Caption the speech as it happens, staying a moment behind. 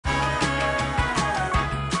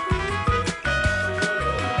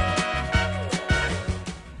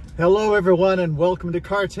Hello, everyone, and welcome to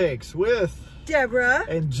Car Takes with Deborah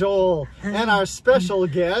and Joel and our special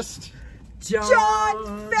guest,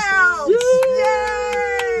 John Felt. Yay!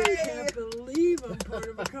 Yay! I can't believe I'm part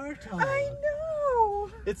of a car talk. I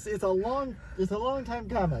know. It's a long time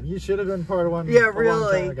coming. You should have been part of one. Yeah, a long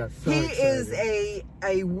really. time ago. So he excited. is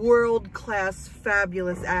a world-class,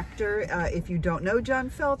 fabulous actor. If you don't know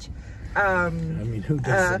John Felt, I mean, who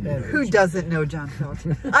doesn't know? who doesn't know John Felt?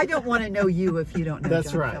 I don't want to know you if you don't know.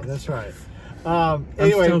 That's John right. Felt. That's right. I'm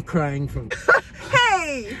Anyway, still crying from.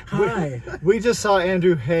 Hey. Hi. we just saw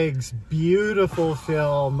Andrew Haigh's beautiful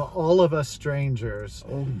film, All of Us Strangers,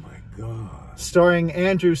 Oh my God. starring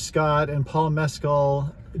Andrew Scott and Paul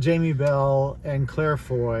Mescal, Jamie Bell, and Claire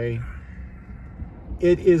Foy.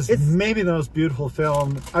 It's maybe the most beautiful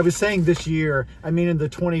film. I was saying this year, I mean in the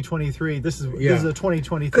 2023, this is a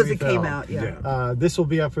 2023 Because it film. came out, yeah. This will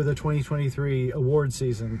be up for the 2023 award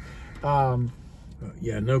season.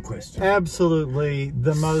 Yeah, no question. Absolutely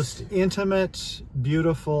the most intimate,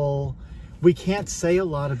 beautiful. We can't say a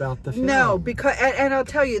lot about the film. No, because and I'll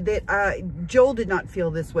tell you that Joel did not feel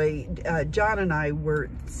this way. John and I were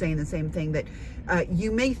saying the same thing, that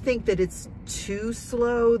you may think that it's too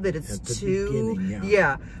slow, that it's too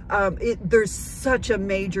there's such a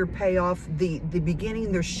major payoff. The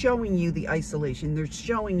beginning, they're showing you the isolation, they're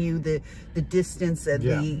showing you the distance and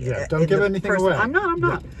Don't give anything away. I'm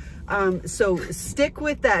not. So stick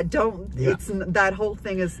with that. Don't. It's that whole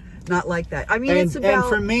thing is not like that. I mean, it's about. And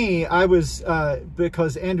for me, I was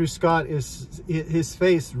because Andrew Scott his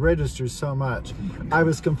face registers so much. I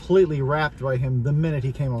was completely wrapped by him the minute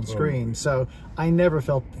he came on screen. So I never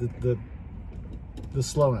felt the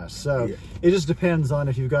slowness. So it just depends on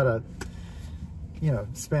if you've got a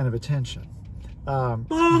span of attention. It's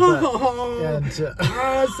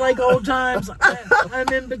like old times. I'm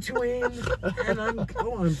in between, and I'm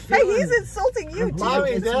feeling. Hey, he's insulting you too.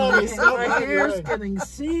 My hair's getting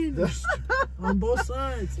singed on both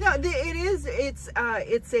sides. No, it is. It's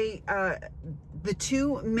the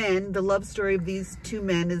two men. The love story of these two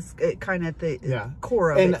men is kind of at the core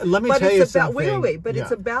of it. And let me tell you something. Wait. But it's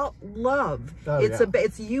about love.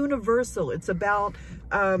 It's universal. It's about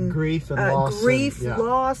grief and loss.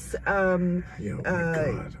 Loss. Oh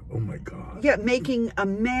my God. Yeah, making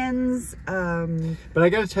amends. But I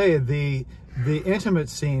got to tell you, the intimate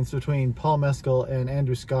scenes between Paul Mescal and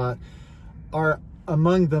Andrew Scott are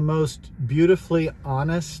among the most beautifully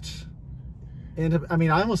honest. And I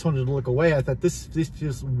mean, I almost wanted to look away. I thought this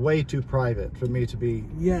feels way too private for me to be.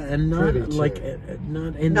 Yeah, and not like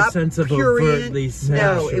not in the sense of prurient, overtly sexual.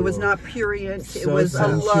 No, it was not prurient. So it was a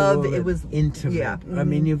love. It was intimate. Yeah. I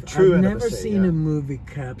mean, I've never seen a movie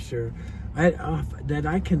capture that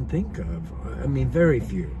I can think of. I mean, very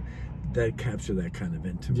few that capture that kind of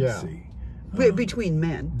intimacy. Between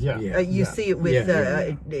men, you see it with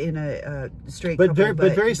in a straight but couple,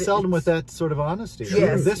 but very seldom with that sort of honesty.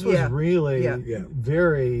 Yes, this was really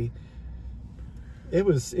very. It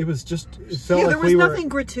was just. It felt there like was nothing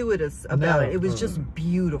gratuitous about it. It was just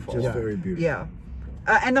beautiful. Just very beautiful. Yeah,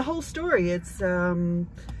 and the whole story. It's you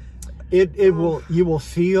will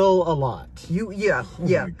feel a lot. Oh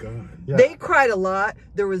my God. Yeah. They cried a lot.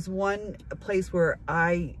 There was one place where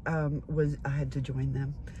I had to join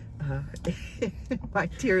them. My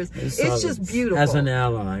tears. It's just beautiful. As an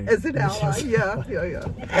ally. Yeah.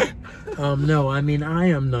 No, I mean, I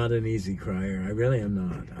am not an easy crier. I really am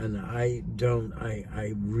not. And I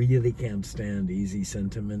really can't stand easy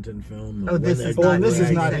sentiment in film. This is not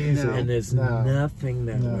easy. And there's nothing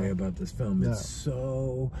that way about this film. It's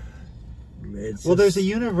so... there's a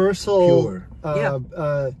universal... Pure.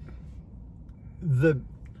 The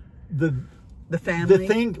family.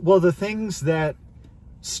 The things that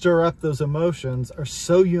stir up those emotions are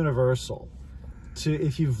so universal to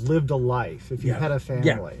if you've lived a life, if you've had a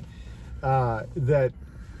family, that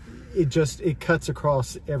it cuts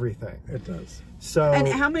across everything. It does. So, and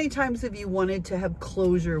how many times have you wanted to have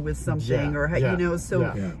closure with something, or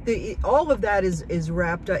all of that is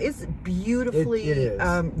wrapped up. It's beautifully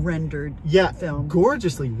rendered. Film,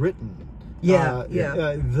 gorgeously written.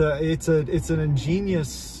 It's an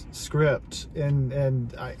ingenious script,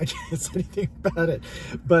 and I can't say anything about it,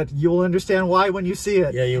 but you'll understand why when you see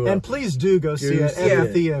it. Yeah, you will. And please do go see it at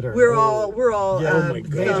the theater. We're all oh my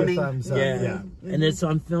God. thumbing. Thumbs up. And it's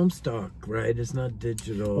on film stock, right? It's not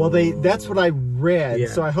digital. Well, that's what I read,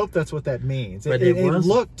 so I hope that's what that means. But it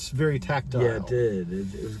looked very tactile. Yeah, it did.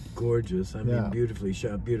 It was gorgeous. I mean, beautifully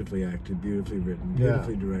shot, beautifully acted, beautifully written,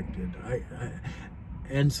 beautifully directed.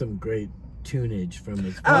 And some great tunage from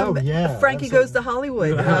his. Yeah, Frankie Goes to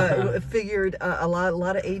Hollywood figured a lot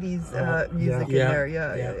of 80s music in there.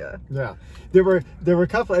 Yeah. There were a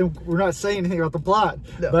couple, and we're not saying anything about the plot,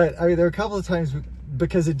 but I mean there were a couple of times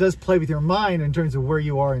because it does play with your mind in terms of where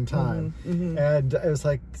you are in time, and I was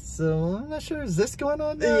like, so I'm not sure, is this going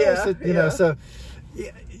on now? So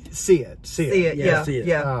see it.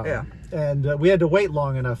 Yeah. And we had to wait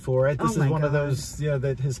long enough for it. This is one of those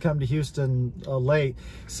that has come to Houston late.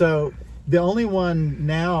 So the only one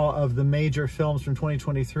now of the major films from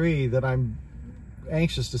 2023 that I'm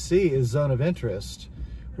anxious to see is Zone of Interest,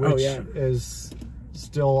 which is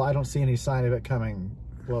still, I don't see any sign of it coming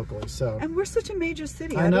locally. So, and we're such a major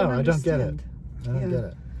city. I know. I don't get it. I don't get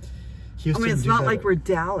it. Houston, I mean, it's not like we're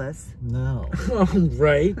Dallas. No.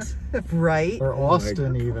 Right. Right. Or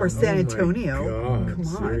Austin even. Or San Antonio. God, come on.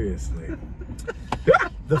 Seriously.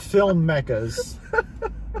 The film meccas.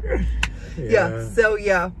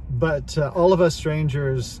 But All of Us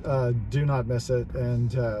Strangers, do not miss it.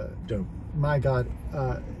 And don't. My God.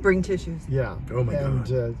 Bring tissues. Yeah. Oh my God.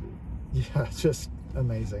 And just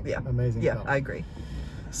amazing. Yeah. Amazing film. I agree.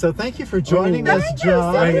 So thank you for joining us,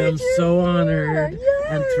 John. I am so honored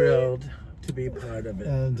and thrilled to be part of it.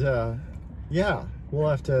 And we'll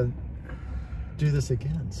have to do this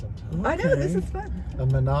again sometime. I know, this is fun. A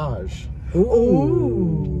menage.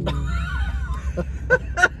 Ooh.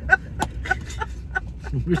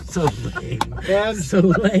 We're so lame. And so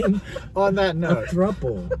lame. On that note, a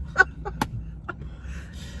throuple.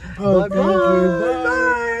 Bye-bye. Thank you.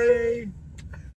 Bye.